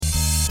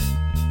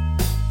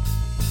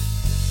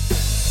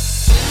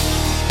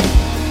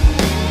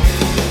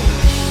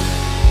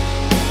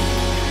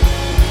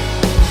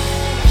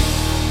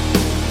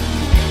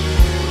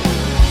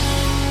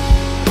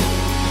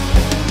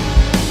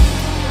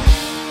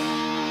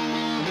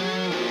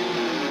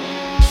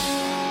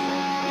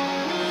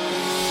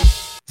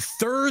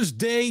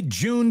Thursday,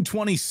 June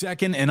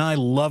 22nd, and I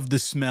love the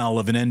smell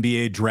of an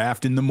NBA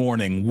draft in the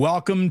morning.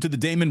 Welcome to the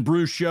Damon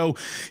Bruce Show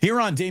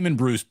here on Damon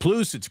Bruce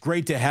Pluce. It's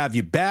great to have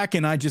you back,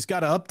 and I just got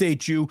to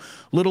update you.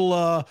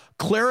 Little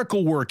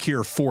clerical work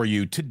here for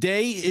you.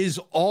 Today is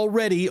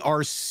already our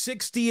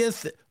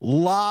 60th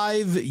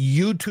live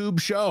YouTube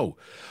show.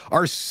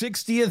 Our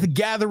 60th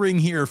gathering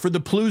here for the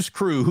Pluce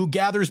crew, who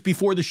gathers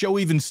before the show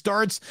even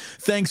starts.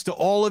 Thanks to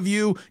all of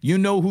you. You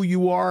know who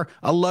you are.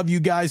 I love you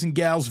guys and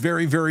gals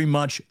very, very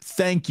much.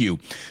 Thank you.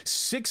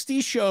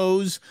 60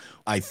 shows.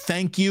 I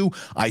thank you.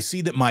 I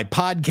see that my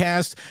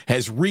podcast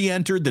has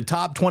re-entered the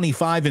top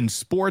 25 in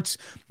sports.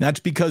 That's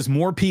because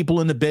more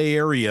people in the Bay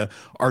Area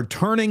are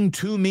turning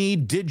to me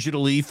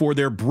digitally for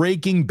their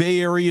breaking Bay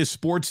Area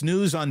sports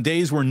news on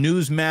days where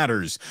news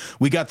matters.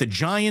 We got the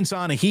Giants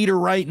on a heater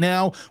right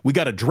now. We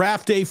got a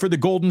draft day for the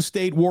Golden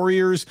State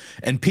Warriors.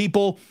 And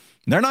people,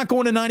 they're not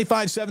going to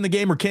 95.7 The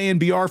Game or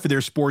KNBR for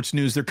their sports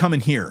news. They're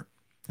coming here.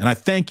 And I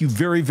thank you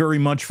very, very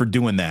much for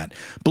doing that.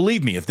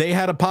 Believe me, if they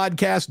had a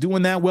podcast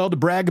doing that well to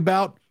brag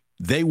about,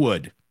 they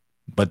would.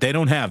 But they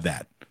don't have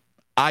that.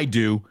 I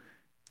do.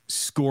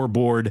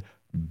 Scoreboard,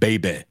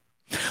 baby.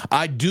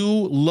 I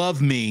do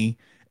love me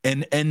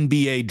an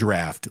NBA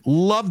draft.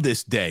 Love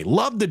this day.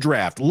 Love the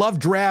draft. Love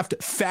draft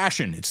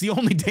fashion. It's the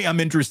only day I'm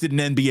interested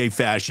in NBA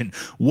fashion.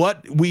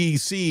 What we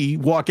see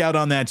walk out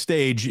on that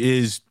stage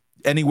is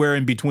anywhere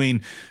in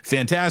between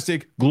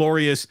fantastic,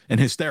 glorious, and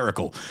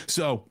hysterical.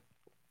 So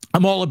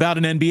I'm all about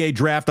an NBA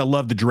draft. I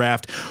love the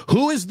draft.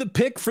 Who is the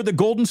pick for the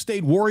Golden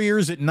State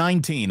Warriors at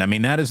 19? I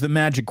mean, that is the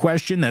magic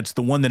question. That's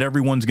the one that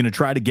everyone's going to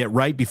try to get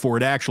right before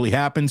it actually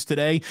happens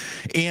today.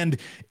 And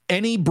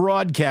any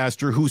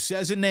broadcaster who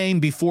says a name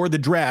before the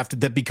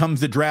draft that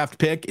becomes the draft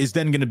pick is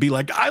then going to be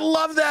like, I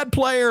love that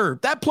player.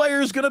 That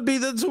player is going to be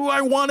that's who I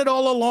wanted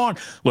all along.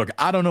 Look,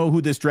 I don't know who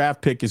this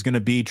draft pick is going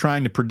to be.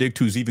 Trying to predict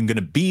who's even going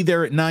to be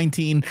there at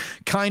 19,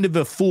 kind of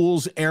a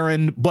fool's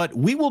errand, but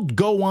we will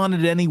go on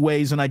it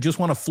anyways, and I just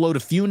want to float a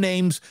few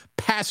names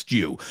past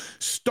you,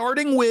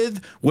 starting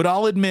with what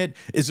I'll admit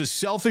is a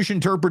selfish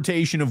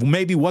interpretation of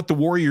maybe what the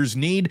Warriors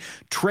need.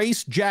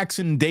 Trace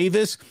Jackson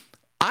Davis.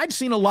 I've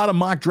seen a lot of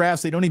mock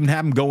drafts. They don't even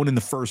have him going in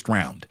the first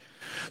round.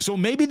 So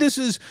maybe this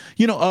is,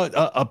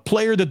 a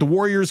player that the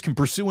Warriors can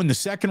pursue in the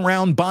second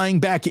round,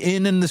 buying back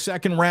in the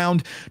second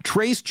round.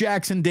 Trace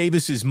Jackson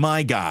Davis is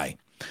my guy.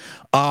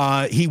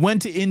 He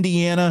went to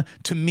Indiana.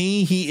 To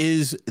me, he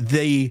is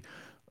the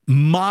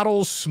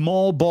model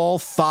small ball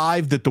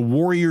five that the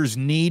Warriors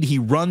need. He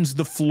runs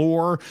the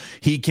floor.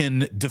 He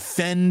can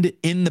defend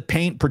in the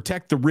paint,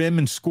 protect the rim,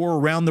 and score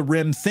around the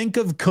rim. Think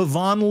of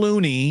Kevon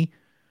Looney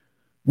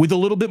with a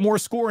little bit more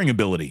scoring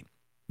ability.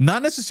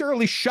 Not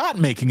necessarily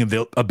shot-making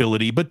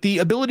ability, but the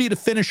ability to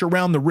finish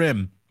around the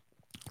rim.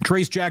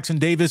 Trace Jackson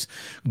Davis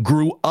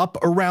grew up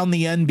around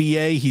the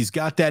NBA. He's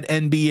got that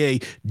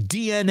NBA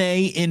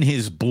DNA in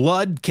his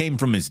blood, came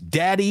from his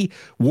daddy.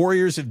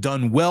 Warriors have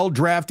done well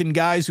drafting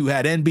guys who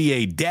had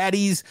NBA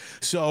daddies.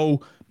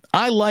 So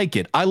I like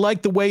it. I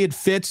like the way it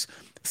fits.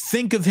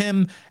 Think of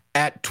him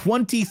at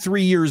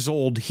 23 years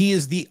old. He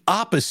is the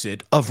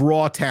opposite of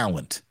raw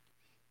talent.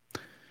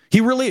 He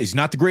really is. He's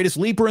not the greatest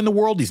leaper in the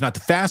world. He's not the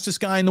fastest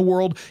guy in the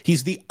world.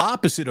 He's the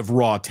opposite of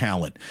raw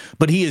talent.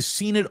 But he has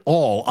seen it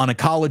all on a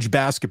college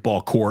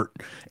basketball court.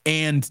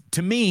 And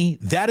to me,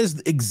 that is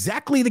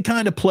exactly the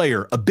kind of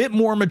player, a bit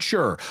more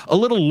mature, a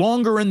little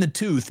longer in the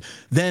tooth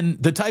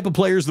than the type of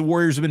players the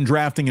Warriors have been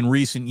drafting in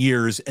recent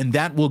years. And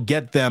that will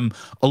get them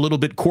a little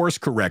bit course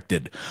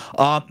corrected.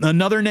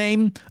 Another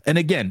name, and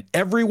again,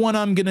 everyone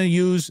I'm going to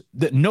use,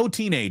 no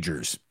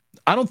teenagers.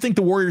 I don't think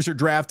the Warriors are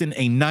drafting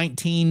a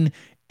 19,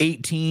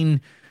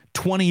 18,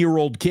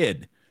 20-year-old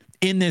kid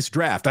in this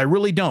draft. I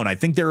really don't. I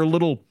think they're a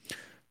little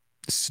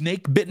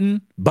snake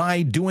bitten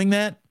by doing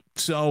that.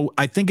 So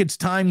I think it's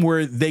time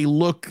where they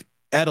look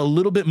at a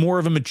little bit more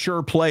of a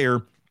mature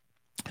player.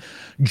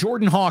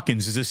 Jordan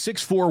Hawkins is a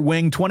 6'4"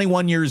 wing,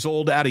 21 years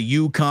old, out of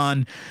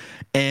UConn,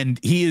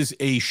 and he is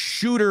a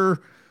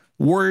shooter.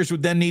 Warriors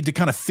would then need to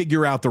kind of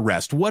figure out the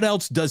rest. What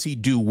else does he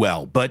do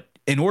well? But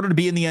in order to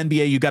be in the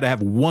NBA, you got to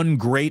have one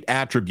great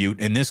attribute,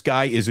 and this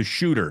guy is a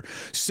shooter.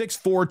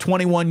 6'4",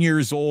 21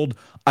 years old.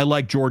 I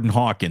like Jordan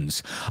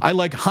Hawkins. I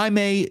like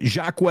Jaime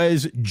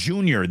Jaquez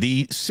Jr.,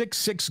 the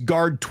 6'6"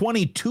 guard,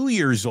 22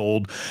 years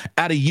old,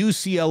 out of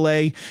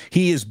UCLA.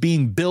 He is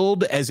being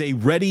billed as a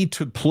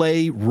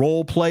ready-to-play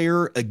role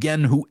player.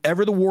 Again,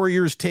 whoever the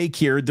Warriors take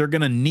here, they're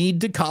going to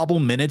need to cobble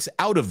minutes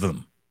out of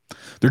them.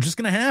 They're just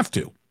going to have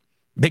to.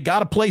 They got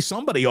to play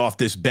somebody off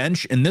this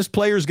bench, and this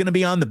player is going to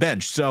be on the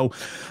bench. So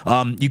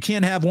you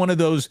can't have one of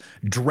those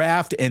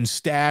draft and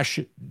stash,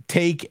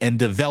 take and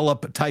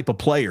develop type of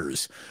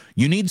players.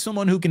 You need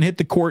someone who can hit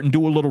the court and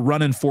do a little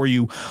running for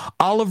you.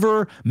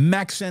 Oliver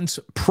Maxence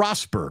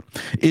Prosper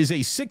is a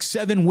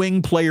 6'7"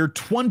 wing player,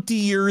 20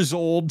 years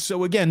old.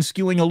 So again,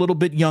 skewing a little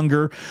bit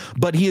younger,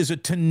 but he is a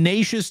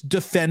tenacious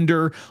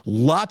defender.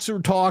 Lots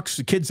of talks.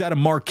 The kid's out of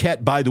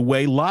Marquette, by the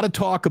way. A lot of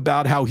talk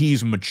about how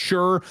he's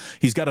mature.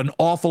 He's got an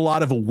awful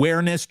lot of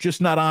awareness,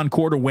 just not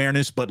on-court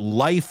awareness, but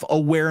life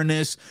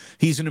awareness.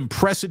 He's an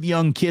impressive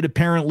young kid,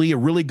 apparently, a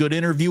really good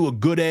interview, a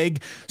good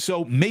egg.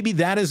 So maybe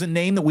that is a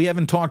name that we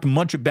haven't talked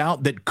much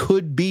about that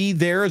could be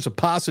there as a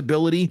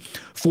possibility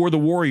for the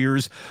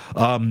Warriors.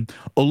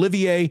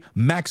 Olivier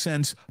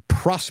Maxence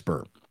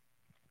Prosper.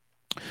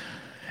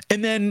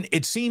 And then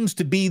it seems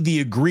to be the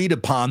agreed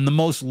upon, the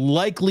most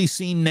likely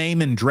seen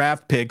name in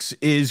draft picks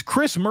is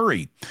Chris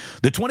Murray,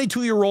 the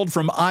 22-year-old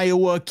from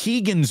Iowa,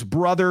 Keegan's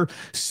brother,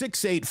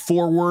 6'8"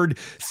 forward,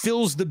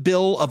 fills the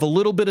bill of a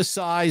little bit of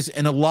size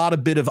and a lot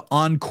of bit of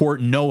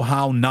on-court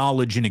know-how,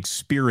 knowledge, and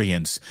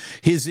experience.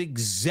 His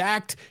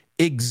exact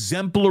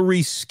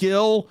exemplary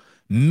skill,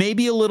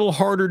 maybe a little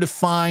harder to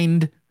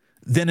find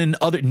than an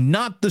other,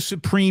 not the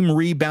supreme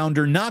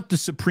rebounder, not the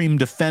supreme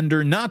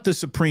defender, not the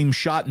supreme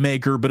shot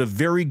maker, but a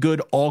very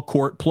good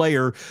all-court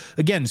player.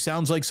 Again,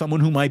 sounds like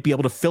someone who might be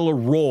able to fill a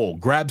role,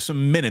 grab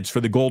some minutes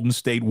for the Golden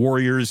State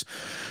Warriors.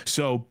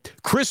 So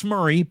Chris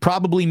Murray,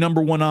 probably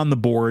number one on the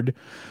board.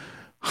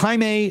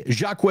 Jaime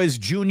Jaquez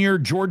Jr.,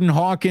 Jordan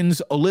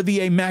Hawkins,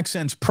 Olivier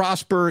Maxence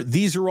Prosper.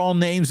 These are all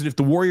names that if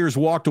the Warriors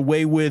walked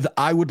away with,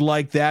 I would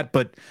like that.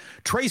 But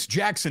Trace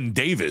Jackson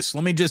Davis,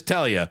 let me just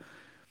tell you,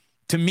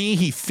 to me,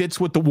 he fits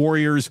what the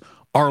Warriors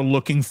are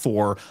looking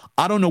for.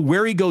 I don't know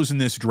where he goes in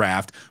this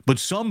draft, but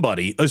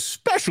somebody,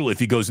 especially if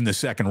he goes in the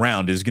second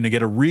round, is going to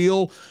get a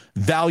real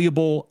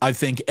valuable, I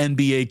think,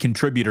 NBA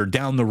contributor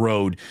down the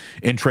road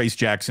in Trace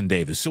Jackson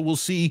Davis. So we'll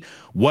see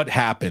what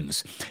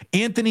happens.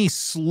 Anthony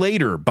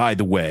Slater, by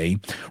the way,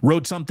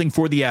 wrote something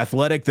for The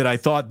Athletic that I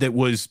thought that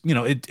was,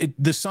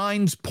 the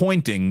signs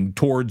pointing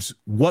towards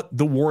what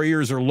the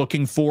Warriors are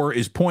looking for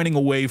is pointing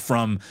away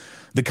from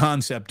the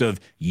concept of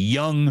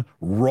young,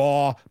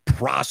 raw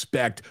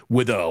prospect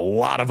with a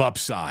lot of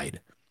upside.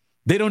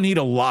 They don't need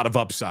a lot of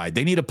upside.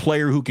 They need a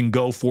player who can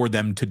go for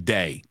them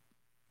today.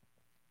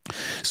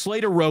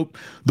 Slater wrote,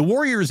 the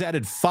Warriors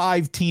added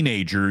 5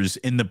 teenagers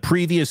in the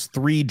previous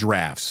 3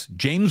 drafts: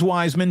 James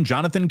Wiseman,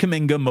 Jonathan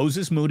Kuminga,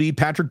 Moses Moody,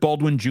 Patrick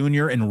Baldwin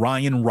Jr., and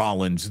Ryan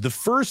Rollins. The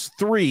first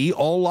 3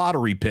 all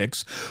lottery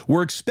picks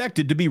were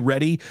expected to be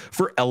ready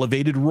for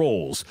elevated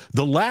roles.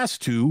 The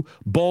last 2,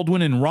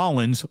 Baldwin and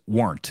Rollins,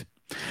 weren't.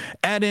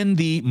 Add in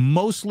the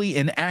mostly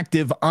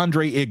inactive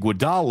Andre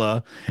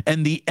Iguodala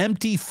and the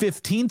empty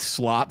 15th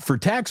slot for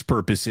tax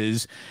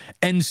purposes,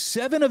 and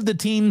 7 of the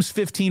team's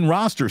 15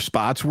 roster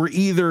spots were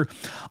either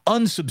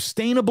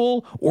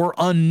unsustainable or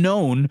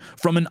unknown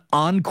from an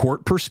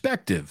on-court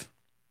perspective.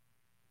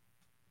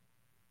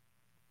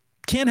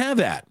 Can't have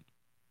that.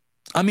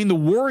 I mean, the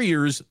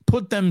Warriors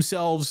put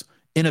themselves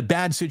in a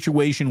bad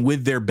situation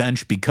with their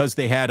bench because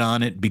they had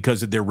on it,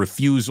 because of their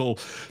refusal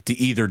to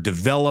either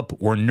develop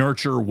or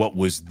nurture what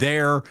was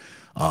there.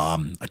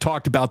 I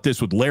talked about this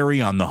with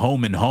Larry on the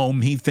Home and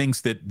Home. He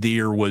thinks that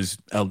there was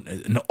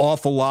an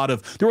awful lot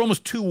of, there were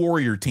almost 2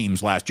 Warrior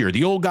teams last year,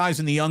 the old guys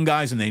and the young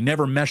guys, and they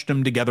never meshed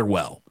them together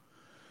well.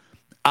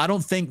 I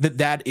don't think that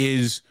that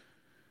is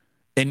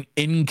an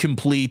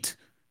incomplete,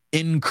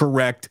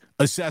 incorrect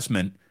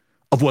assessment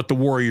of what the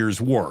Warriors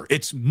were.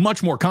 It's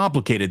much more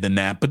complicated than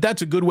that, but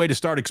that's a good way to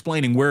start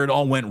explaining where it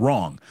all went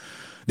wrong.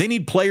 They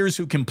need players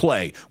who can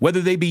play,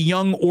 whether they be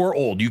young or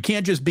old. You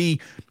can't just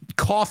be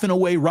coughing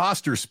away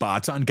roster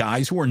spots on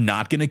guys who are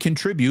not going to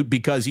contribute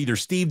because either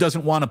Steve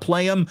doesn't want to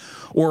play them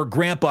or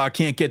Grandpa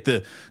can't get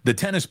the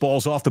tennis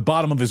balls off the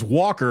bottom of his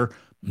walker.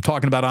 I'm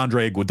talking about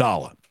Andre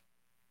Iguodala.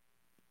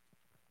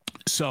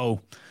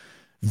 So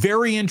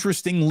very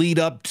interesting lead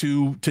up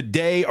to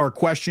today. Our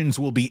questions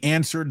will be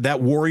answered.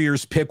 That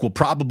Warriors pick will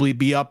probably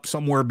be up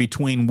somewhere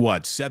between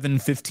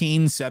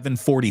 7:15,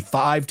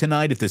 7:45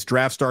 tonight if this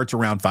draft starts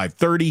around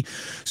 5:30.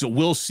 So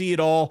we'll see it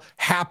all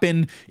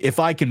happen. If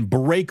I can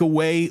break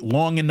away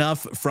long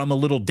enough from a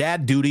little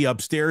dad duty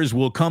upstairs,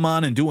 we'll come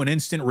on and do an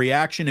instant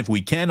reaction. If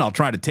we can, I'll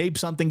try to tape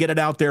something, get it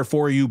out there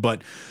for you,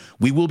 but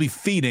we will be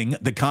feeding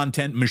the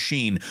content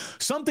machine.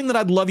 Something that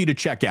I'd love you to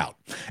check out.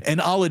 And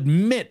I'll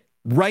admit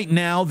right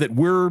now that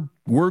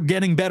we're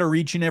getting better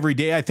each and every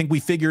day. I think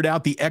we figured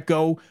out the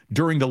echo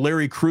during the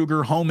Larry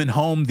Krueger Home and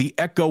Home. The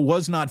echo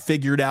was not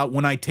figured out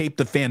when I taped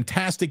the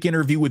fantastic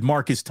interview with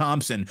Marcus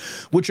Thompson,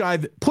 which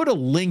I've put a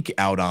link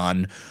out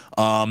on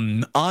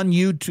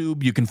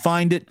YouTube. You can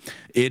find it.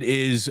 It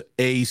is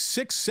a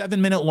 6-7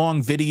 minute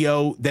long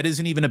video that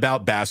isn't even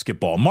about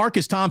basketball.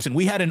 Marcus Thompson,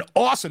 we had an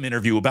awesome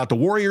interview about the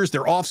Warriors,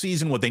 their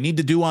offseason, what they need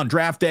to do on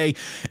draft day.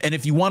 And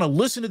if you want to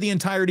listen to the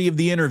entirety of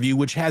the interview,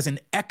 which has an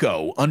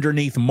echo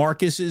underneath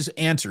Marcus's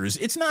answers,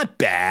 it's not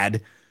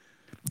bad.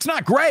 It's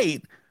not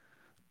great,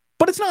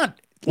 but it's not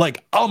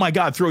like, oh my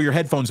God, throw your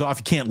headphones off.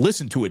 You can't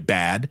listen to it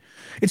bad.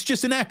 It's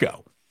just an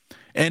echo.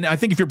 And I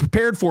think if you're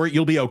prepared for it,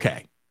 you'll be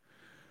okay.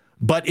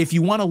 But if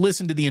you want to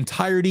listen to the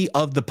entirety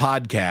of the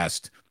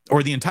podcast,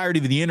 or the entirety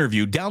of the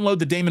interview, download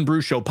the Damon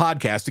Bruce Show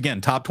podcast.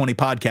 Again, top 20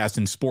 podcast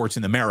in sports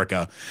in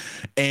America.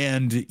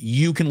 And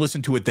you can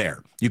listen to it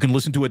there. You can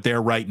listen to it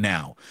there right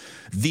now.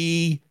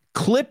 The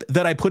clip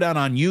that I put out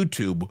on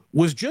YouTube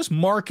was just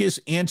Marcus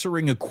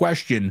answering a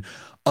question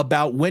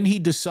about when he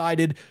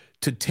decided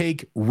to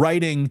take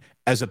writing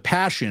as a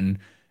passion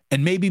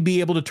and maybe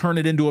be able to turn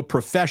it into a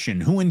profession.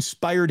 Who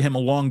inspired him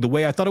along the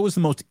way? I thought it was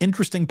the most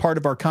interesting part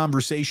of our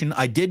conversation.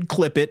 I did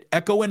clip it,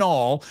 echo and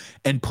all,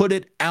 and put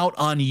it out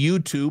on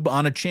YouTube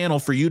on a channel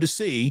for you to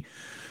see.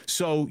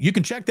 So you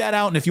can check that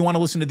out. And if you want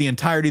to listen to the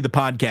entirety of the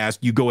podcast,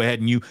 you go ahead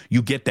and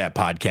you get that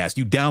podcast.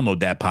 You download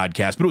that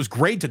podcast. But it was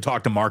great to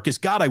talk to Marcus.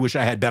 God, I wish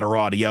I had better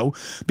audio,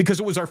 because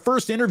it was our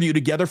first interview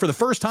together for the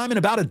first time in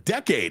about a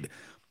decade,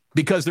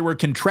 because there were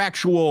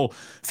contractual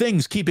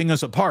things keeping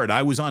us apart.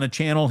 I was on a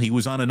channel. He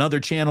was on another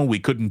channel. We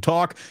couldn't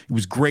talk. It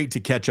was great to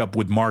catch up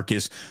with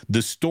Marcus.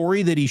 The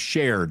story that he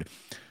shared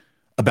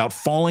about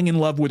falling in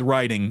love with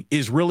writing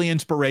is really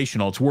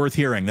inspirational. It's worth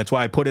hearing. That's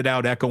why I put it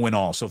out, echo and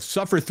all. So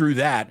suffer through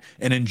that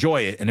and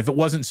enjoy it. And if it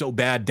wasn't so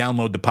bad,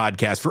 download the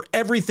podcast for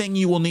everything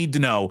you will need to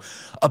know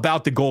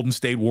about the Golden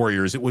State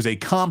Warriors. It was a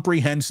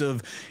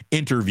comprehensive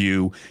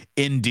interview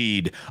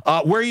indeed.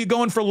 Where are you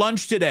going for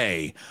lunch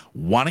today?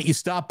 Why don't you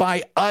stop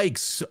by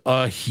Ike's,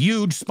 a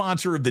huge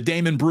sponsor of the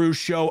Damon Bruce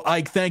Show.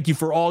 Ike, thank you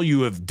for all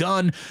you have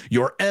done.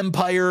 Your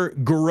empire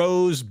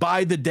grows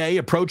by the day,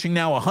 approaching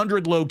now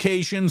 100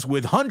 locations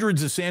with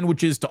hundreds of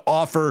sandwiches to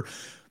offer.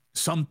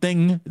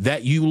 Something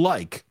that you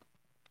like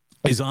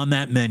is on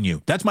that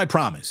menu. That's my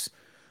promise.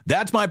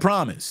 That's my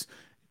promise.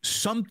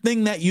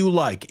 Something that you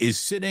like is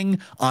sitting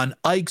on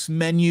Ike's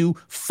menu.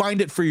 Find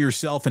it for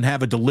yourself and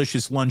have a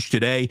delicious lunch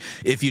today.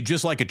 If you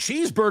just like a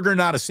cheeseburger,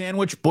 not a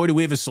sandwich, boy, do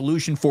we have a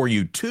solution for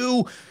you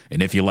too.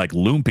 And if you like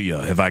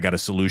lumpia, have I got a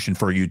solution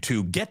for you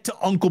too. Get to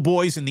Uncle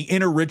Boy's in the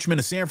Inner Richmond,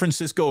 a San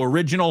Francisco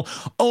original,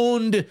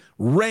 owned,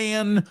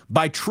 ran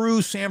by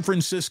true San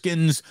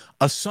Franciscans,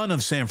 a son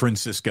of San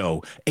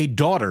Francisco, a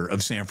daughter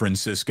of San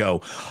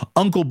Francisco.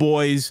 Uncle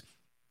Boy's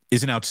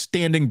is an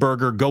outstanding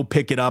burger. Go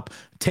pick it up.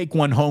 Take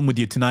one home with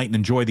you tonight and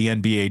enjoy the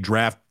NBA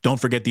draft. Don't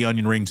forget the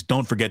onion rings.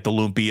 Don't forget the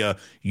lumpia.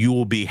 You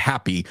will be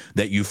happy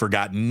that you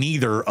forgot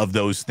neither of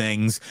those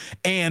things.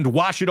 And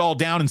wash it all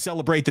down and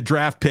celebrate the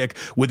draft pick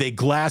with a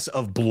glass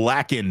of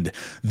Blackened,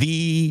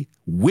 the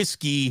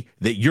whiskey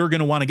that you're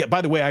going to want to get.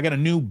 By the way, I got a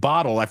new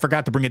bottle. I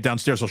forgot to bring it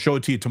downstairs. I'll show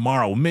it to you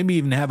tomorrow. We'll maybe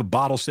even have a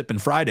bottle sipping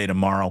Friday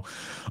tomorrow.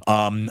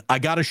 I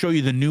got to show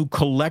you the new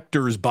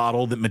collector's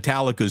bottle that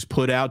Metallica's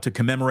put out to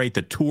commemorate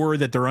the tour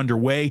that they're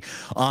underway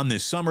on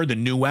this summer, the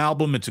new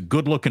album. It's a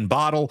good-looking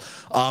bottle.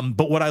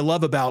 But what I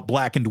love about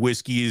Blackened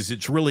whiskey is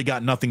it's really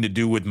got nothing to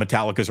do with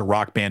Metallica's a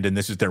rock band and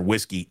this is their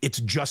whiskey. It's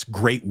just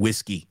great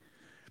whiskey.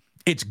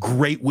 It's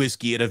great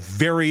whiskey at a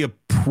very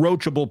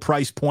approachable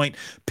price point.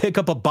 Pick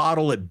up a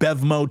bottle at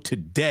Bevmo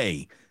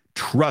today.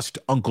 Trust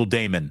Uncle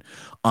Damon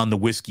on the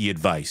whiskey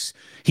advice.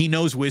 He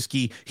knows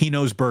whiskey, he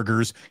knows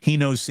burgers, he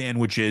knows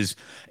sandwiches,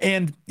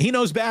 and he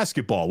knows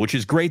basketball, which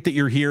is great that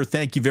you're here.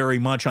 Thank you very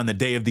much on the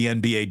day of the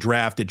NBA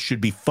draft. It should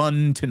be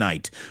fun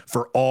tonight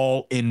for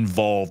all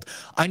involved.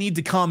 I need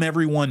to calm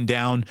everyone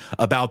down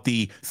about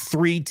the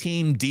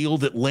 3-team deal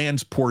that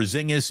lands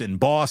Porzingis in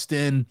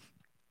Boston.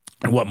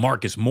 And what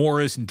Marcus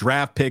Morris and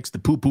draft picks, the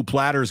poo-poo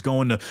platters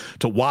going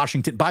to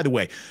Washington. By the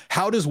way,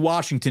 how does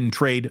Washington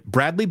trade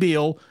Bradley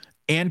Beal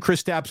and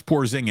Kristaps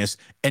Porzingis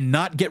and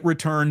not get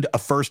returned a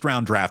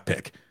first-round draft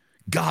pick?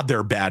 God,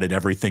 they're bad at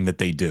everything that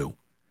they do.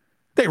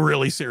 They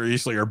really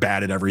seriously are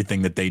bad at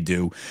everything that they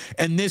do.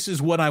 And this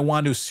is what I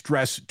want to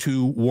stress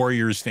to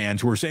Warriors fans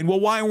who are saying, well,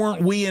 why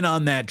weren't we in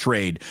on that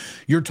trade?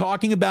 You're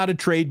talking about a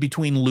trade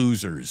between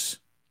losers.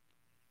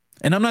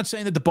 And I'm not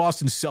saying that the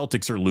Boston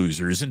Celtics are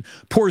losers. And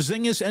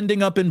Porzingis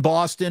ending up in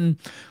Boston,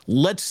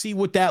 let's see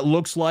what that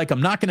looks like. I'm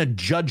not going to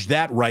judge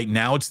that right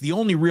now. It's the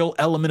only real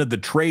element of the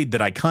trade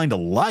that I kind of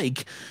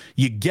like.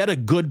 You get a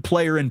good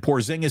player in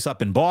Porzingis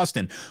up in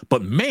Boston.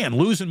 But, man,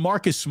 losing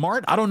Marcus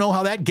Smart, I don't know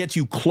how that gets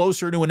you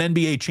closer to an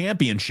NBA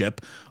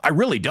championship. I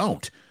really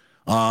don't.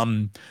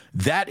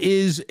 That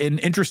is an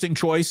interesting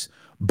choice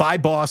by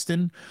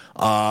Boston.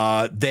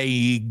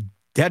 They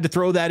had to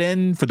throw that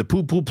in for the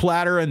poo-poo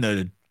platter and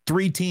the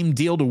 3-team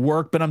deal to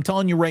work, but I'm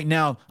telling you right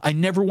now, I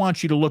never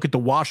want you to look at the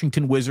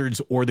Washington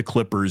Wizards or the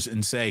Clippers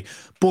and say,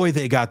 boy,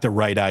 they got the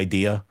right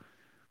idea.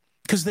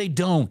 Because they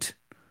don't.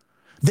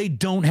 They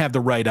don't have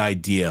the right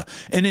idea.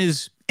 And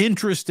as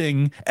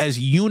interesting, as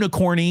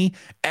unicorny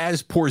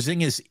as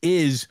Porzingis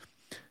is,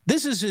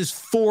 this is his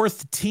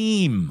 4th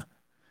team.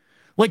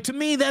 Like, to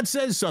me, that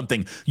says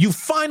something. You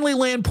finally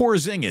land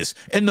Porzingis,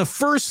 and the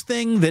first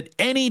thing that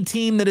any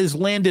team that has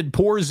landed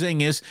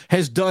Porzingis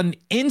has done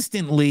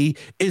instantly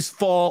is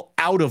fall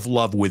out of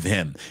love with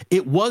him.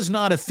 It was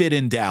not a fit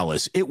in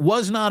Dallas. It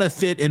was not a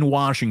fit in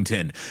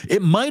Washington.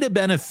 It might have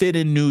been a fit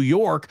in New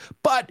York,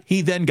 but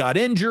he then got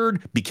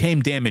injured,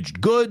 became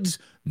damaged goods.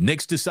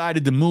 Knicks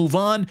decided to move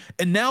on,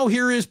 and now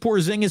here is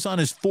Porzingis on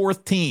his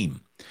 4th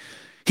team.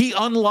 He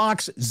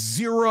unlocks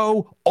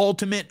zero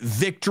ultimate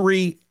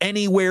victory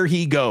anywhere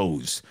he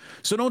goes.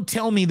 So don't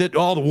tell me that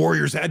all the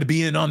Warriors had to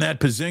be in on that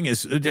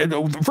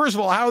Porzingis. First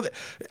of all,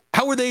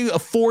 how are they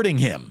affording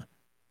him?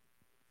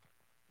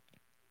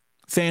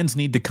 Fans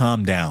need to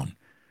calm down.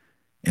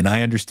 And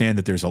I understand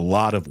that there's a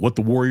lot of what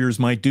the Warriors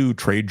might do.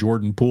 Trade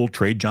Jordan Poole,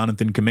 trade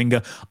Jonathan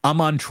Kuminga. I'm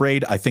on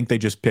trade. I think they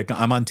just pick.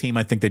 I'm on team.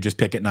 I think they just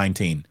pick at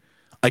 19.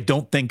 I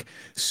don't think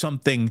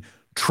something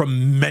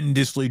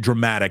tremendously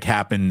dramatic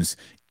happens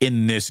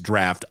in this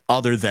draft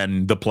other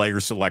than the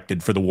players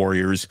selected for the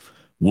Warriors.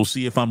 We'll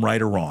see if I'm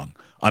right or wrong.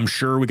 I'm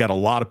sure we got a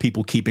lot of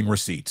people keeping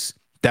receipts.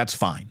 That's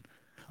fine.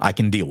 I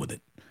can deal with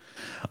it.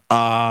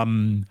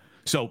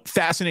 So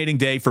fascinating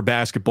day for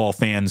basketball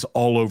fans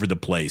all over the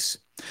place.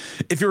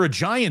 If you're a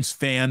Giants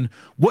fan,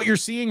 what you're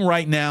seeing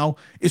right now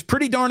is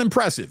pretty darn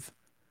impressive.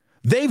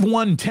 They've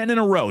won 10 in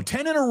a row.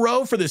 10 in a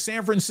row for the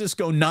San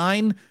Francisco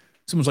 9.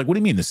 Someone's like, what do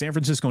you mean, the San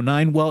Francisco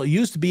 9? Well, it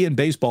used to be in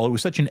baseball. It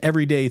was such an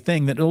everyday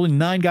thing that only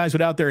 9 guys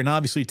went out there, and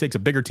obviously it takes a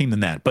bigger team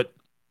than that. But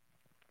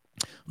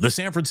the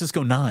San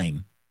Francisco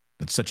 9,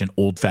 that's such an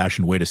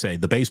old-fashioned way to say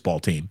the baseball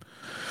team,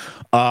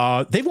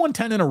 they've won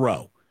 10 in a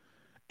row.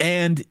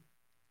 And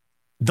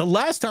the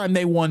last time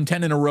they won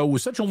 10 in a row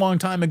was such a long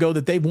time ago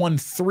that they've won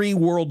 3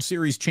 World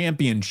Series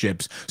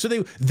championships. So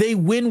they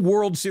win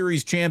World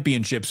Series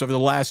championships over the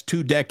last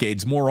 2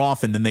 decades more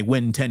often than they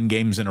win 10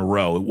 games in a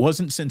row. It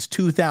wasn't since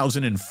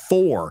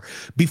 2004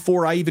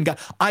 before I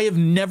have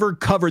never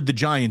covered the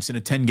Giants in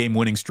a 10-game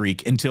winning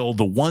streak until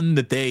the one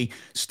that they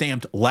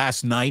stamped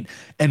last night.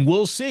 And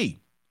we'll see.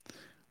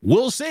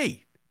 We'll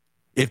see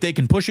if they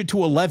can push it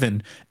to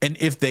 11, and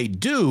if they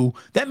do,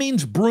 that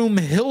means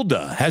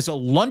Broomhilda has a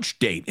lunch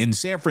date in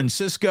San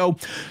Francisco.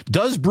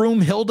 Does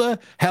Broomhilda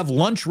have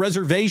lunch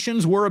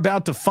reservations? We're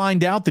about to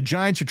find out. The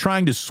Giants are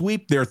trying to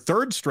sweep their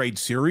 3rd straight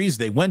series.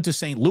 They went to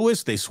St.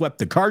 Louis. They swept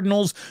the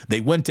Cardinals.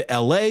 They went to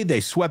L.A. They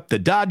swept the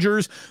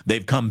Dodgers.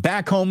 They've come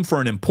back home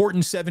for an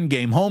important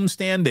 7-game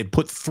homestand. They've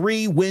put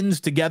 3 wins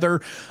together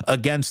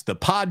against the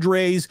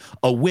Padres.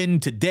 A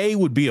win today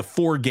would be a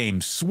 4-game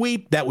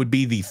sweep. That would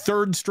be the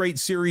 3rd straight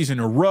series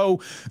in a row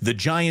the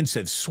Giants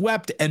have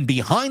swept, and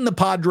behind the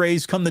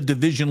Padres come the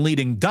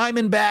division-leading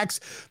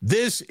Diamondbacks.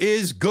 This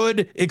is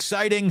good,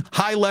 exciting,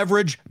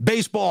 high-leverage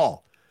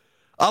baseball.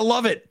 I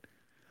love it.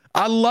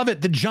 I love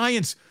it. The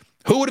Giants,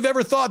 who would have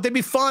ever thought they'd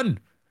be fun?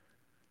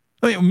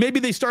 I mean, maybe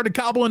they started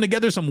cobbling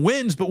together some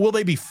wins, but will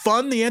they be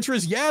fun? The answer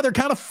is, yeah, they're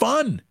kind of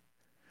fun.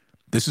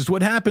 This is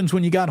what happens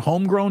when you got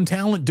homegrown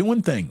talent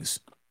doing things.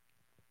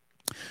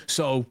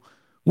 So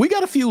we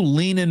got a few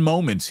lean-in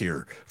moments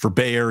here for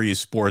Bay Area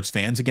sports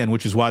fans, again,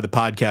 which is why the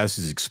podcast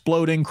is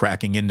exploding,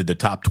 cracking into the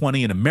top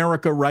 20 in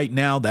America right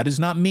now. That is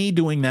not me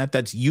doing that.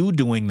 That's you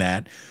doing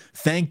that.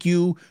 Thank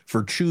you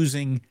for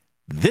choosing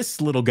this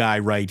little guy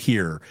right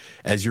here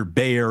as your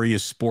Bay Area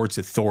sports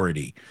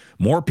authority.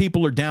 More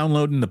people are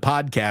downloading the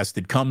podcast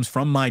that comes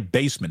from my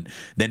basement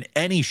than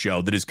any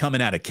show that is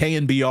coming out of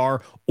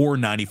KNBR or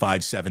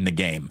 95.7 The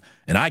Game.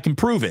 And I can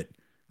prove it,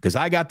 because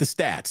I got the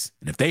stats.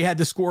 And if they had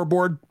the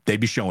scoreboard,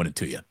 they'd be showing it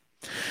to you.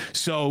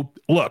 So,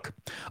 look,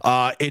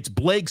 it's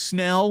Blake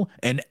Snell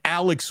and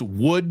Alex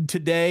Wood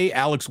today.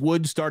 Alex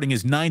Wood starting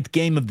his 9th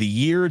game of the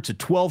year. It's a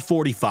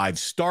 12:45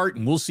 start,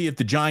 and we'll see if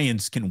the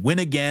Giants can win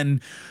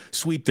again,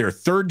 sweep their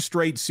 3rd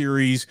straight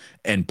series,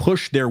 and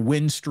push their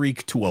win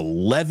streak to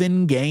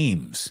 11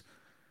 games.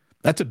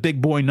 That's a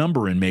big boy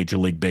number in Major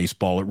League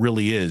Baseball. It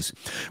really is.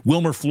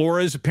 Wilmer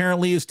Flores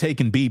apparently has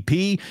taken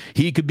BP.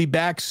 He could be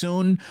back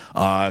soon.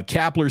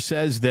 Kapler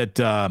says that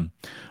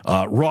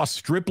Ross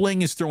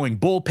Stripling is throwing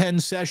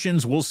bullpen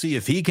sessions. We'll see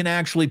if he can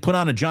actually put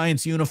on a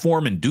Giants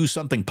uniform and do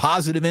something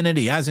positive in it.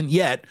 He hasn't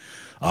yet.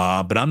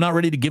 But I'm not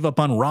ready to give up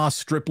on Ross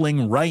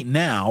Stripling right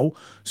now.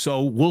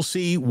 So we'll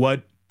see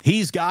what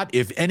he's got,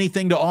 if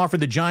anything, to offer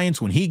the Giants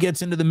when he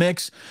gets into the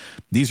mix.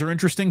 These are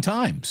interesting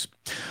times.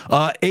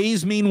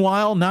 A's,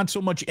 meanwhile, not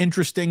so much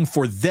interesting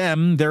for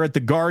them. They're at the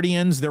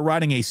Guardians. They're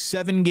riding a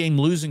 7-game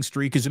losing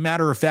streak. As a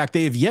matter of fact,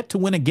 they have yet to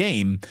win a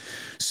game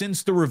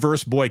since the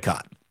reverse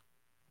boycott.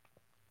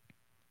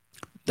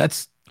 That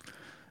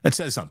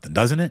says something,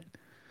 doesn't it?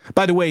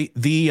 By the way,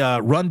 the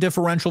run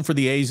differential for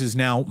the A's is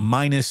now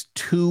minus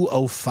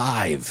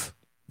 205.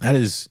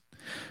 That's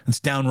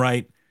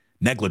downright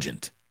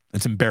negligent.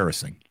 It's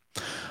embarrassing.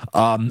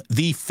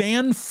 The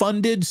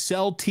fan-funded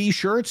sell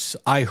T-shirts,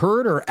 I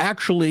heard, are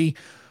actually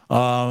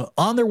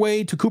on their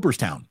way to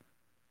Cooperstown.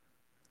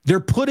 They're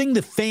putting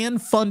the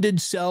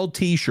fan-funded sell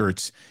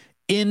T-shirts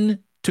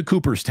into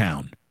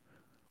Cooperstown.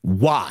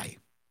 Why?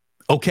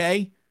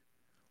 Okay?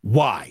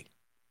 Why?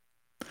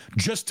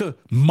 Just to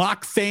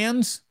mock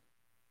fans?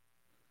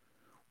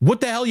 What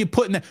the hell are you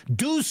putting that?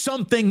 Do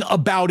something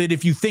about it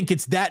if you think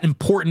it's that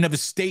important of a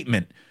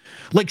statement.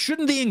 Like,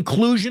 shouldn't the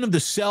inclusion of the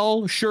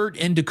Sell shirt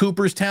into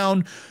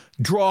Cooperstown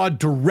draw a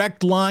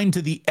direct line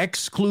to the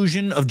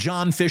exclusion of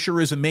John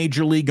Fisher as a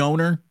major league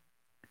owner?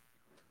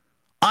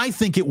 I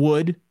think it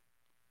would.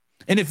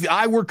 And if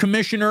I were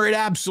commissioner, it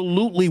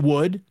absolutely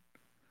would.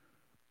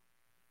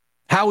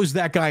 How is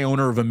that guy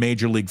owner of a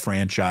major league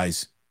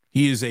franchise?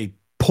 He is a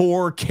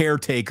poor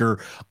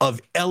caretaker of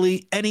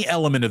any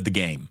element of the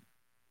game.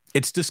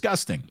 It's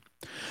disgusting.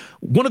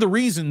 One of the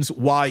reasons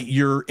why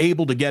you're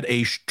able to get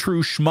a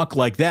true schmuck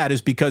like that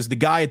is because the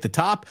guy at the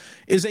top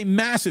is a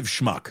massive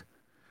schmuck.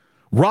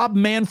 Rob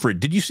Manfred.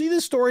 Did you see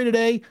this story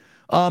today?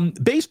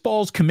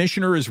 Baseball's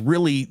commissioner is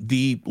really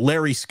the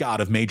Larry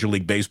Scott of Major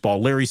League Baseball.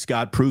 Larry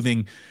Scott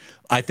proving,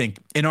 I think,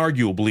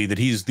 inarguably that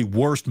he's the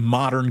worst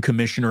modern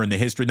commissioner in the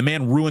history. The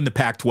man ruined the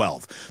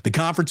Pac-12. The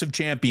Conference of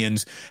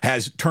Champions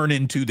has turned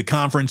into the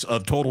Conference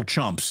of Total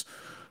Chumps,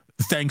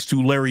 thanks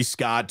to Larry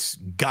Scott's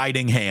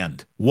guiding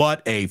hand.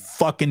 What a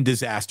fucking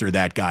disaster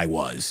that guy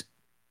was.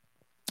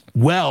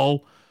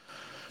 Well,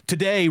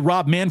 today,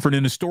 Rob Manfred,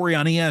 in a story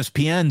on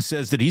ESPN,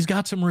 says that he's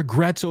got some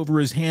regrets over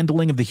his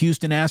handling of the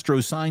Houston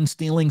Astros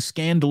sign-stealing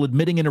scandal,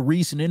 admitting in a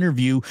recent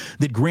interview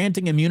that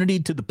granting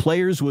immunity to the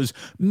players was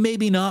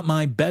maybe not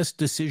my best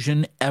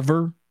decision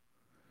ever.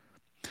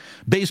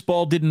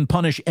 Baseball didn't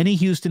punish any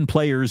Houston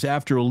players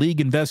after a league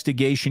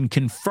investigation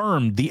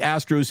confirmed the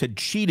Astros had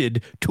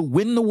cheated to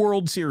win the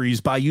World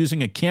Series by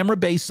using a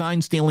camera-based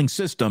sign-stealing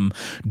system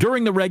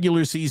during the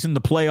regular season,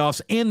 the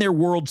playoffs, and their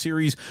World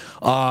Series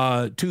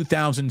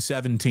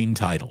 2017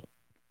 title.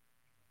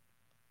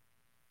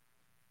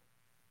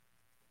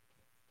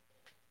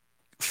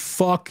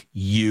 Fuck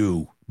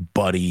you,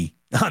 buddy.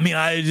 I mean,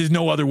 there's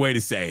no other way to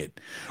say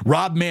it.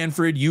 Rob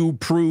Manfred, you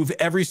prove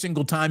every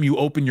single time you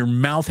open your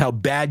mouth how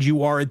bad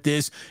you are at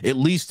this. At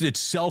least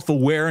it's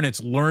self-aware and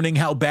it's learning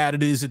how bad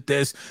it is at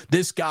this.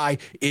 This guy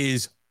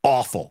is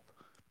awful.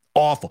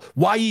 Awful.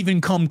 Why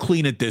even come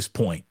clean at this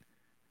point?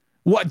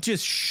 What?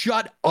 Just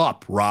shut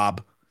up,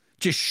 Rob.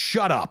 Just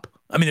shut up.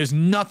 I mean, there's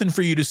nothing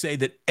for you to say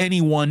that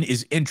anyone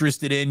is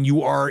interested in.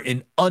 You are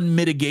an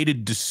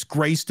unmitigated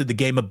disgrace to the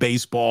game of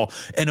baseball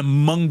and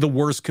among the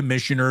worst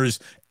commissioners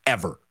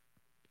ever.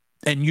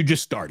 And you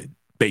just started,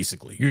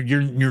 basically.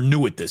 You're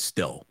new at this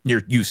still.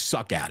 You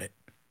suck at it.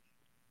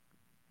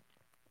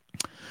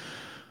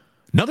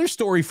 Another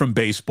story from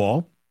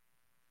baseball.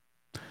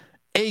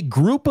 A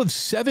group of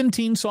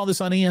 17, saw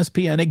this on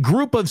ESPN, a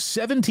group of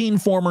 17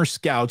 former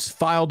scouts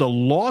filed a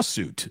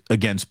lawsuit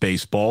against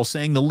baseball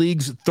saying the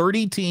league's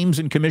 30 teams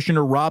and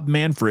Commissioner Rob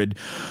Manfred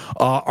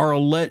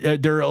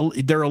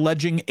they're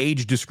alleging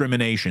age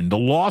discrimination. The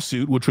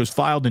lawsuit, which was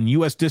filed in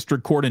U.S.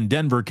 District Court in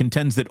Denver,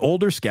 contends that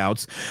older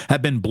scouts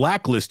have been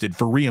blacklisted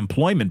for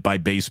reemployment by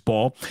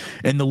baseball,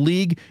 and the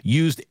league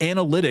used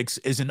analytics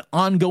as an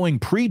ongoing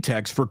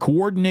pretext for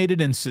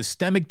coordinated and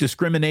systemic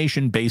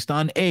discrimination based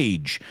on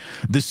age.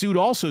 The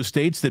suit also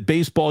states that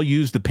baseball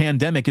used the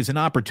pandemic as an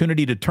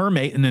opportunity to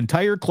terminate an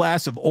entire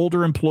class of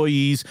older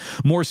employees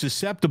more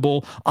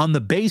susceptible on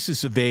the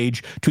basis of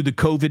age to the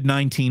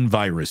COVID-19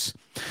 virus.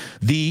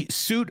 The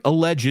suit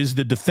alleges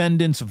the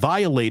defendants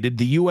violated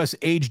the U.S.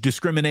 Age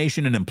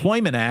Discrimination and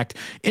Employment Act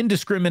in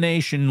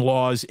discrimination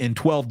laws in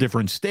 12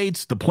 different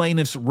states. The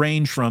plaintiffs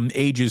range from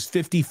ages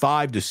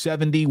 55 to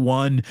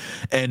 71,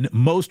 and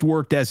most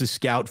worked as a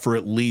scout for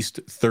at least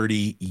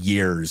 30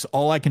 years.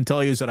 All I can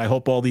tell you is that I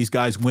hope all these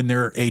guys win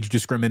their age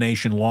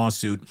discrimination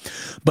lawsuit,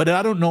 but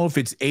I don't know if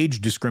it's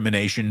age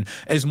discrimination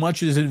as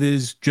much as it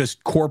is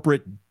just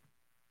corporate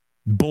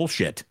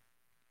bullshit.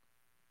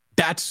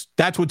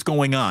 That's what's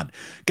going on.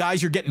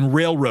 Guys, you're getting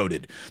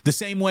railroaded. The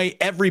same way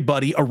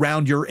everybody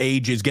around your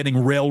age is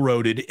getting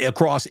railroaded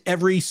across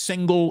every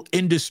single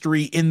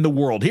industry in the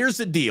world. Here's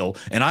the deal,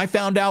 and I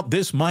found out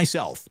this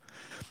myself.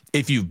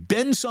 If you've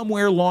been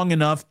somewhere long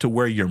enough to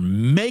where you're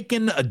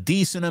making a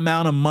decent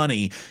amount of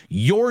money,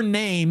 your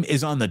name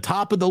is on the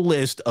top of the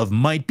list of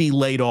might be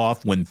laid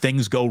off when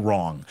things go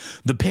wrong.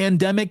 The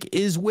pandemic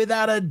is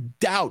without a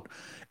doubt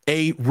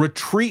a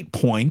retreat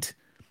point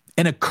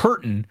and a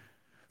curtain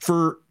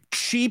for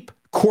cheap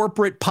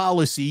corporate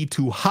policy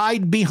to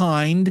hide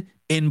behind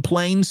in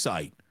plain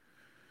sight.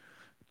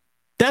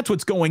 That's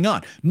what's going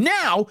on.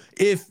 Now,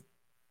 if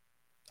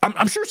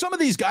I'm sure some of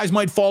these guys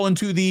might fall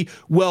into the,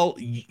 well,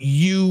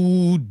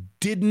 you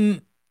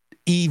didn't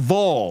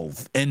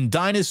evolve, and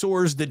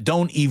dinosaurs that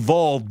don't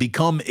evolve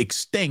become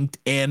extinct,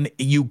 and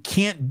you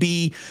can't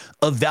be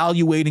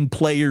evaluating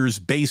players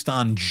based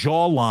on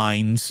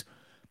jawlines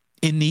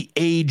in the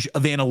age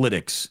of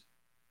analytics.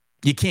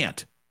 You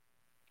can't.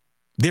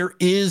 There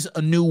is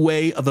a new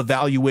way of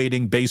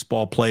evaluating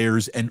baseball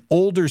players, and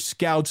older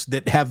scouts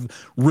that have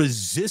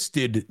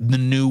resisted the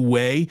new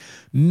way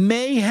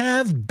may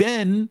have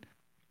been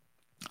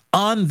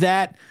on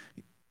that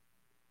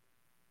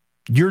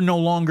you're no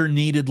longer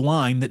needed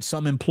line that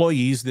some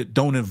employees that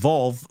don't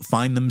evolve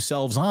find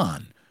themselves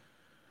on.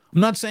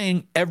 I'm not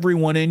saying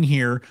everyone in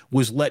here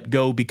was let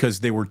go because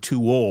they were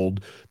too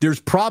old.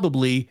 There's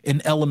probably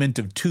an element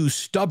of too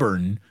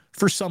stubborn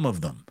for some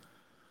of them.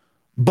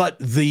 But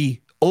the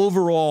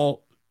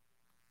overall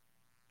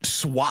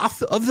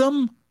swath of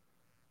them,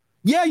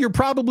 yeah, you're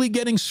probably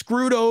getting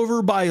screwed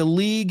over by a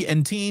league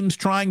and teams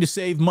trying to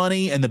save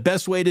money, and the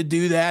best way to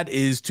do that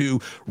is to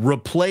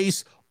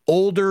replace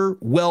older,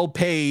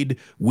 well-paid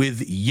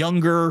with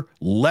younger,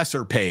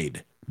 lesser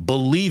paid.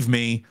 Believe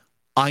me,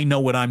 I know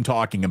what I'm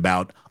talking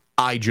about.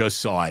 I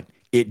just saw it.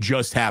 It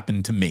just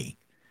happened to me.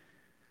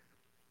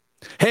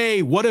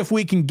 Hey, what if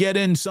we can get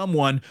in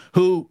someone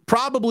who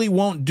probably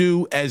won't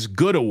do as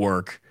good a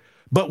work,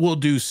 but will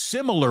do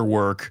similar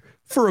work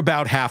for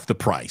about half the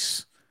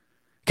price?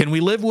 Can we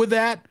live with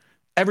that?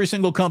 Every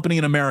single company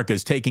in America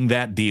is taking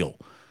that deal.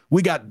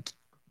 We got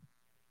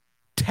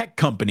tech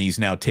companies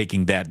now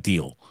taking that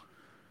deal.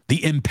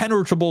 The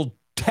impenetrable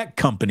tech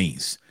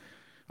companies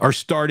are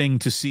starting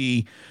to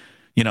see,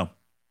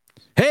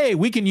 hey,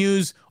 we can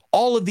use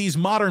all of these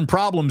modern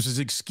problems as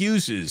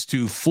excuses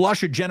to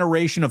flush a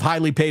generation of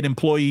highly paid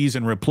employees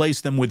and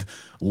replace them with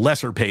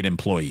lesser paid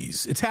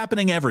employees. It's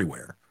happening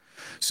everywhere.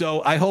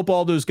 So I hope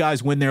all those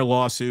guys win their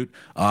lawsuit.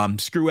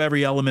 Screw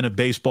every element of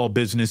baseball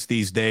business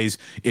these days.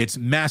 It's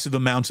massive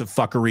amounts of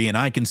fuckery, and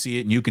I can see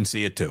it, and you can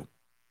see it too.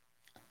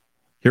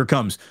 Here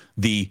comes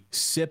the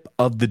sip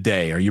of the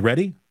day. Are you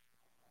ready?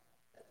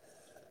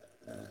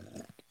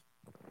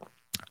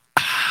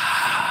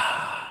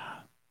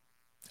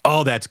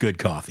 Oh, that's good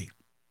coffee.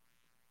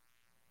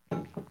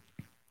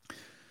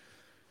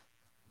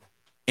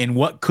 In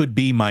what could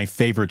be my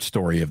favorite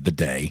story of the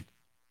day,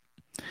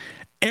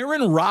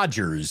 Aaron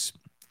Rodgers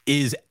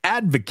is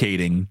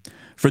advocating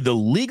for the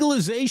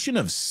legalization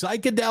of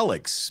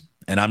psychedelics.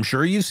 And I'm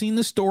sure you've seen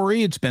the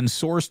story. It's been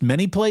sourced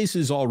many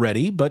places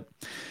already, but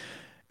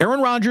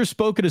Aaron Rodgers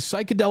spoke at a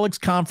psychedelics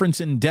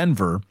conference in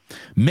Denver,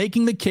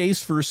 making the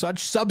case for such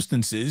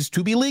substances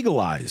to be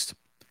legalized.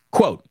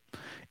 Quote,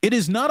 "It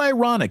is not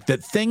ironic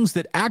that things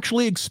that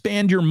actually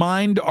expand your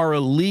mind are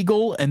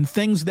illegal and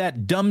things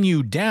that dumb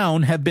you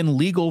down have been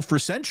legal for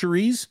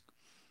centuries."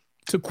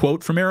 It's a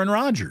quote from Aaron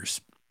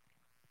Rodgers.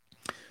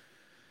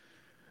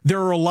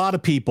 There are a lot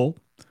of people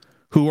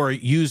who are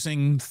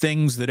using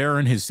things that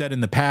Aaron has said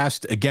in the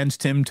past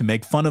against him to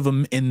make fun of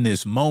him in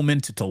this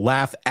moment, to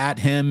laugh at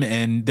him.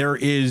 And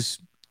it's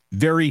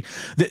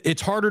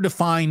harder to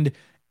find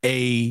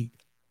a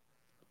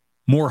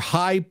more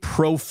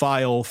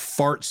high-profile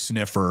fart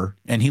sniffer,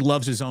 and he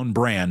loves his own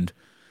brand,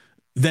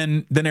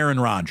 than Aaron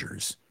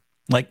Rodgers.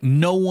 Like,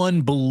 no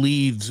one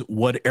believes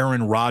what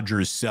Aaron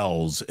Rodgers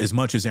sells as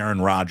much as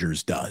Aaron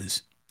Rodgers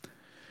does.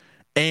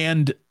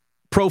 And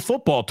Pro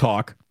Football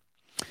Talk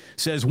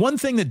says one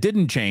thing that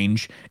didn't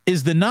change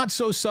is the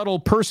not-so-subtle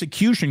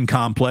persecution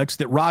complex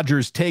that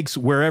Rodgers takes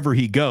wherever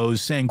he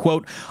goes, saying,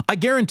 quote, "I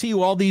guarantee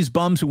you all these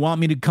bums who want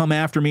me to come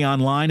after me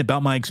online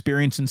about my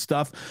experience and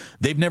stuff,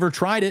 they've never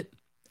tried it."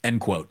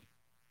 End quote.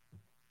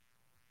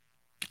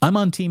 I'm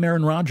on Team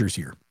Aaron Rodgers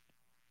here.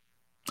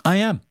 I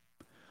am.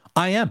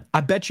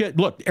 I bet you.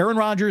 Look, Aaron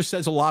Rodgers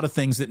says a lot of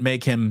things that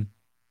make him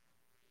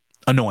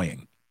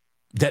annoying,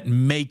 that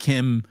make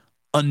him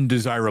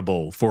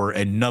undesirable for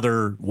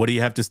another. What do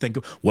you have to think?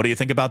 What do you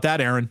think about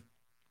that, Aaron?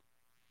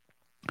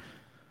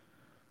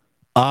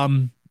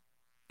 I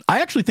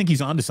actually think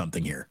he's onto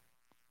something here.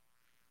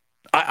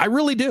 I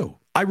really do.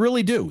 I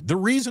really do. The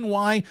reason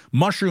why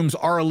mushrooms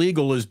are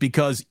illegal is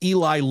because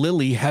Eli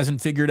Lilly hasn't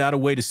figured out a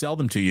way to sell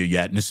them to you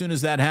yet. And as soon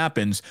as that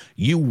happens,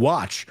 you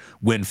watch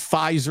when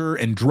Pfizer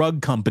and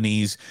drug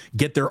companies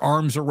get their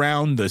arms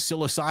around the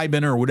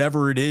psilocybin or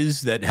whatever it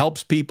is that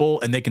helps people,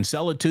 and they can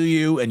sell it to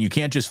you, and you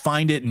can't just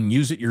find it and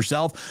use it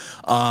yourself.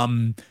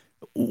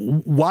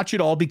 Watch it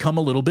all become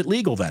a little bit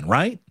legal then,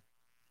 right?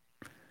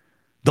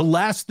 The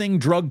last thing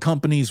drug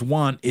companies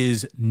want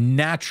is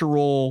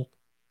natural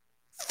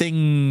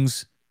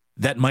things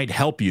that might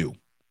help you,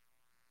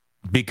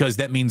 because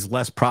that means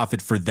less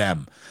profit for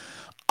them.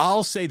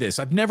 I'll say this.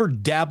 I've never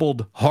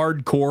dabbled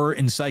hardcore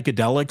in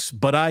psychedelics,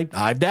 but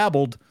I've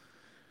dabbled.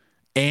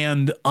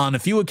 And on a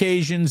few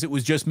occasions, it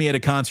was just me at a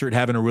concert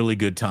having a really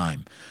good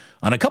time.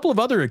 On a couple of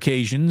other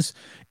occasions,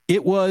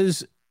 it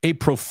was a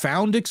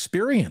profound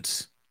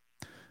experience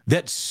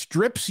that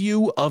strips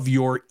you of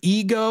your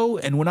ego.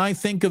 And when I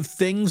think of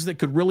things that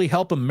could really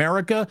help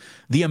America,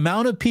 the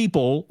amount of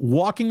people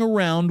walking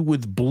around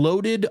with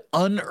bloated,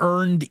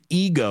 unearned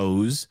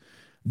egos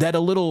that a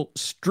little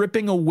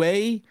stripping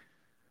away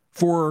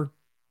for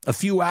a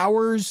few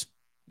hours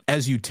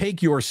as you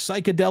take your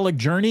psychedelic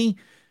journey,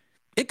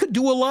 it could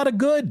do a lot of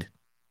good.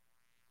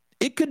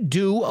 It could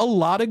do a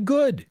lot of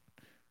good.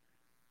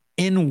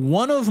 In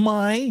one of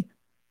my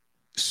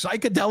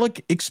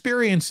psychedelic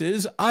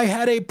experiences, I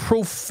had a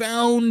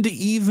profound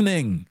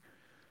evening.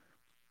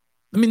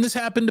 I mean, this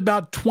happened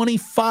about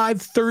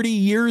 25, 30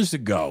 years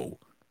ago,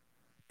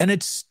 and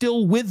it's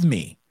still with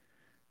me.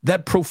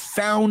 That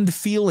profound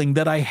feeling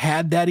that I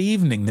had that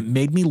evening that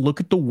made me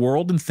look at the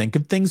world and think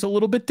of things a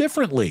little bit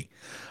differently.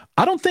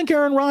 I don't think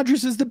Aaron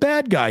Rodgers is the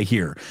bad guy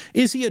here.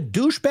 Is he a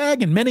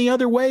douchebag in many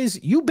other ways?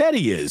 You bet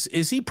he is.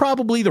 Is he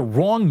probably the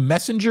wrong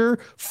messenger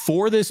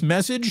for this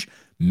message?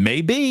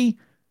 Maybe.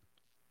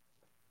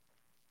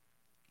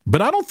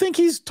 But I don't think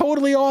he's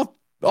totally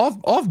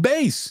off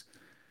base.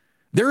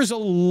 There is a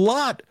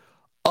lot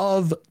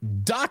of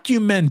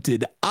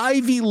documented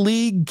Ivy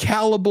League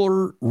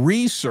caliber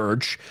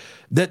research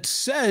that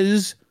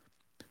says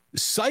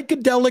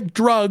psychedelic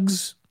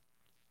drugs,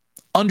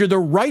 under the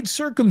right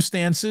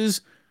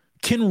circumstances,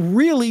 can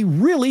really,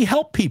 really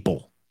help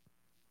people.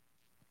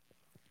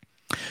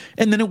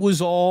 And then it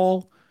was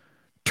all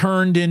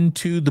turned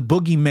into the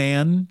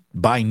boogeyman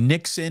by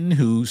Nixon,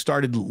 who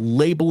started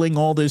labeling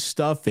all this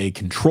stuff a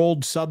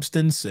controlled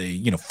substance,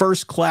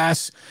 first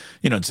class.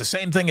 It's the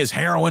same thing as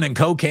heroin and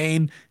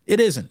cocaine. It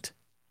isn't.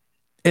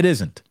 It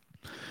isn't.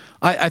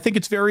 I think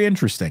it's very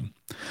interesting.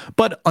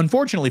 But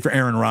unfortunately for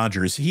Aaron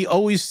Rodgers, he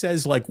always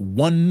says like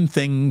one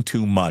thing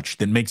too much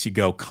that makes you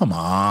go, come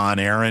on,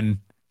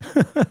 Aaron.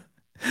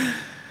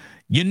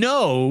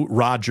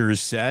 Rodgers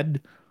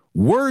said,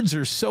 words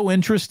are so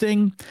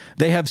interesting.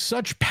 They have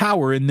such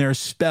power in their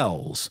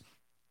spells.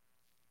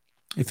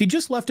 If he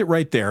just left it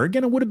right there,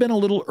 again, it would have been a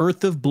little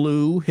Earth of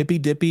Blue,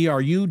 hippy-dippy.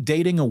 Are you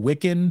dating a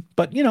Wiccan?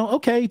 But,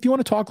 okay, if you want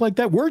to talk like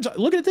that, words,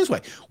 look at it this way.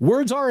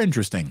 Words are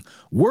interesting.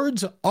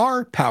 Words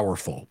are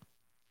powerful.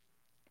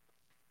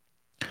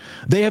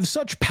 They have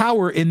such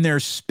power in their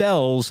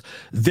spells,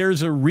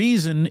 there's a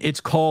reason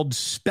it's called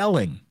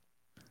spelling.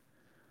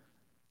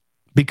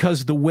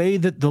 Because the way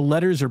that the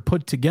letters are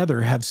put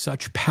together have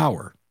such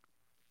power.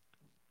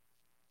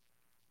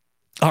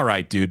 All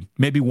right, dude,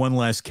 maybe one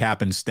less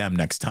cap and stem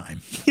next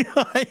time.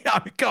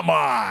 Come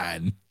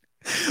on.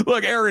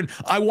 Look, Aaron,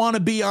 I want to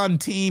be on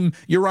team.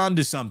 You're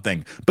onto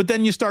something. But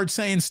then you start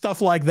saying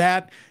stuff like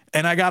that,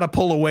 and I got to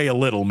pull away a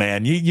little,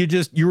 man.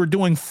 You were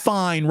doing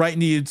fine, right?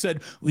 And you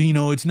said,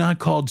 well, it's not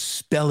called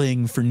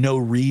spelling for no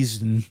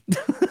reason.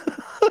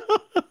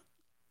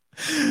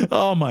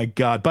 Oh, my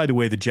God. By the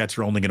way, the Jets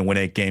are only going to win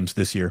 8 games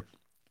this year.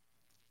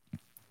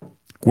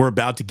 We're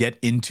about to get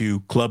into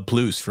Club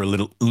Pluce for a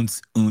little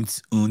ounce,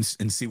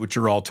 and see what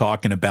you're all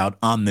talking about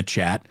on the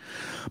chat.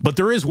 But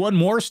there is one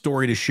more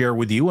story to share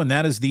with you, and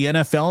that is the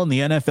NFL and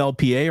the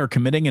NFLPA are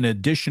committing an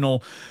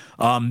additional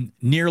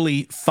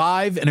nearly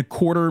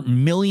 $5.25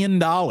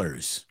 million.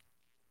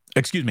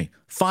 Excuse me,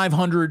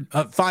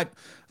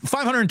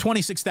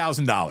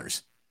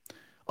 $526,000.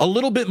 A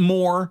little bit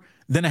more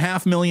than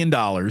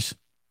 $500,000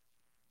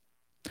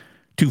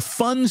 to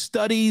fund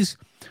studies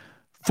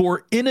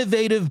for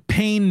innovative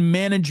pain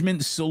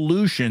management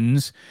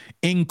solutions,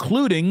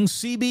 including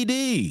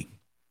CBD.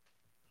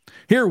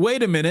 Here,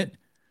 wait a minute.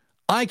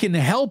 I can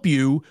help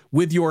you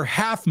with your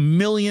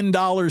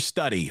 $500,000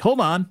 study.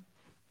 Hold on.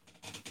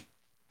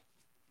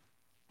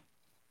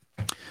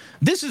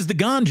 This is the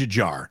ganja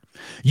jar.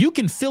 You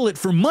can fill it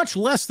for much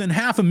less than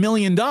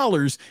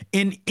 $500,000,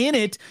 and in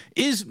it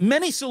is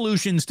many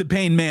solutions to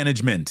pain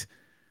management.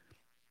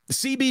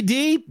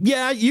 CBD,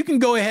 yeah, you can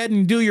go ahead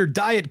and do your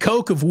Diet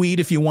Coke of weed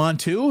if you want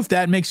to, if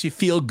that makes you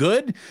feel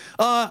good.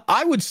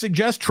 I would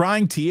suggest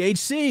trying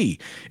THC.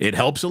 It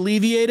helps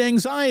alleviate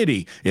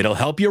anxiety. It'll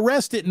help you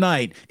rest at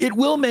night. It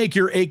will make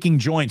your aching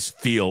joints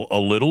feel a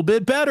little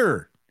bit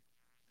better.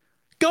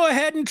 Go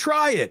ahead and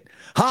try it.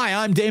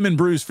 Hi, I'm Damon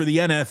Bruce for the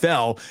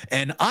NFL,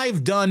 and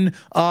I've done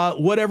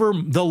whatever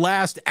the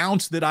last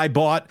ounce that I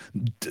bought,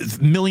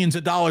 millions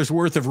of dollars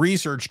worth of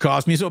research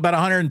cost me, so about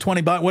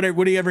 $120. What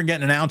are you ever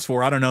getting an ounce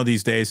for? I don't know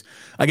these days.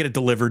 I get it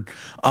delivered.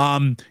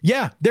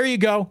 Yeah, there you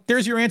go.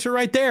 There's your answer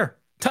right there.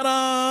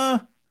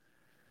 Ta-da!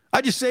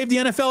 I just saved the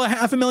NFL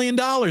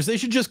 $500,000. They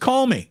should just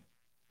call me.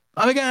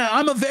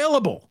 I'm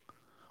available.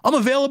 I'm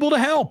available to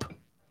help.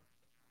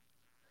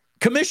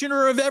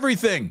 Commissioner of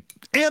everything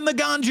and the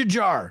ganja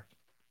jar.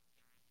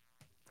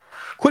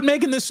 Quit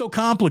making this so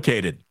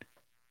complicated.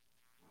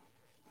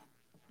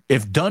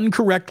 If done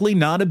correctly,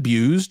 not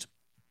abused,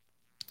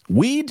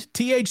 weed,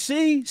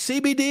 THC,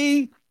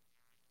 CBD,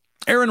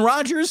 Aaron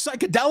Rodgers,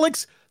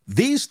 psychedelics,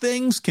 these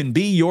things can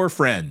be your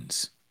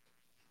friends.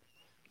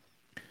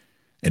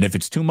 And if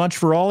it's too much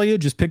for all of you,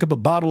 just pick up a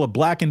bottle of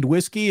blackened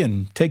whiskey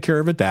and take care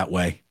of it that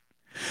way.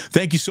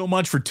 Thank you so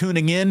much for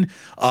tuning in.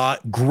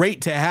 Great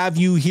to have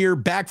you here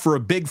back for a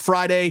big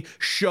Friday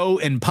show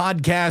and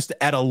podcast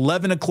at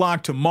 11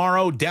 o'clock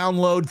tomorrow.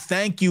 Download.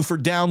 Thank you for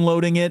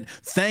downloading it.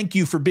 Thank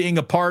you for being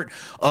a part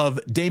of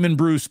Damon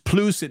Bruce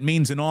Pluce. It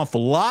means an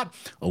awful lot.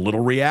 A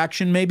little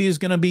reaction maybe is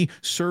going to be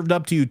served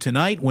up to you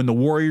tonight when the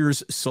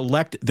Warriors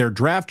select their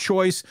draft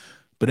choice.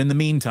 But in the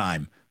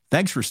meantime,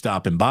 thanks for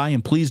stopping by.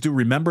 And please do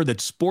remember that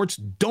sports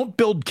don't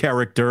build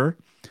character.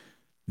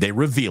 They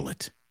reveal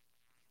it.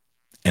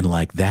 And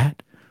like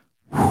that,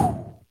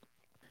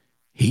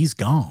 he's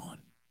gone.